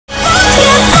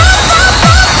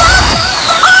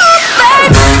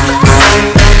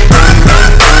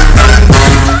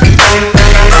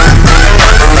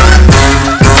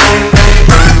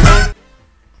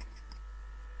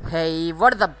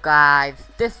What is up guys,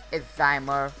 this is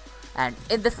Zimer, and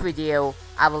in this video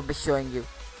I will be showing you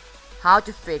how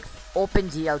to fix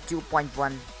OpenGl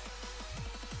 2.1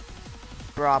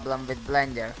 problem with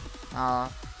Blender.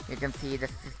 You can see the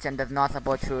system does not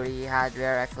support 3D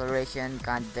hardware acceleration,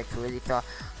 can't detect 3D so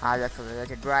hardware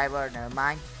accelerated driver, never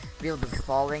mind. We'll be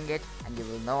solving it and you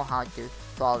will know how to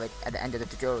solve it at the end of the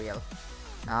tutorial.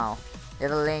 Now,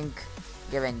 there's a link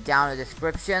given down in the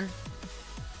description.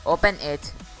 Open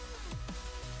it.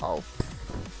 Oops.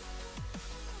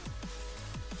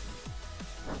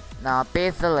 Now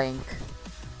paste the link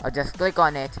or just click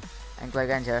on it and click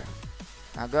enter.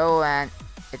 Now go and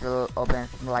it will open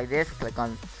like this. Click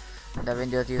on the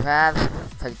windows you have,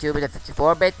 32-bit or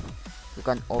 64-bit. Click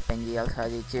on OpenGl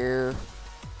 32.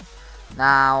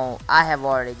 Now I have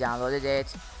already downloaded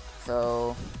it,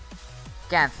 so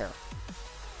cancel.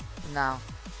 Now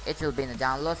it will be in the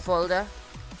download folder.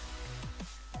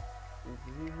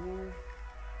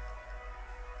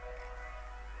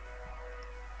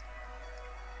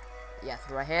 Yes,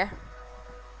 right here.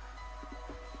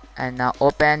 And now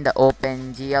open the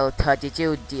OpenGl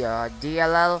 32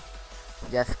 DLL.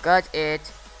 Just cut it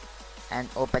and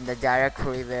open the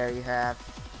directory where you have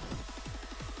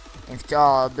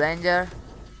install Blender,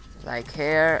 like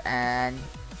here, and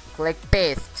click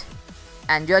paste,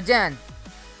 and you're done.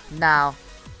 Now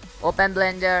open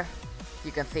Blender.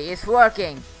 You can see it's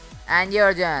working, and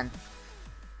you're done.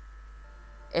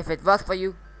 If it works for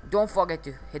you, don't forget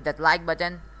to hit that like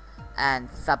button and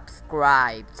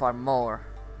subscribe for more.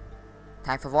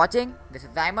 Thanks for watching. This is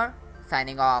Zimer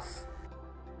signing off.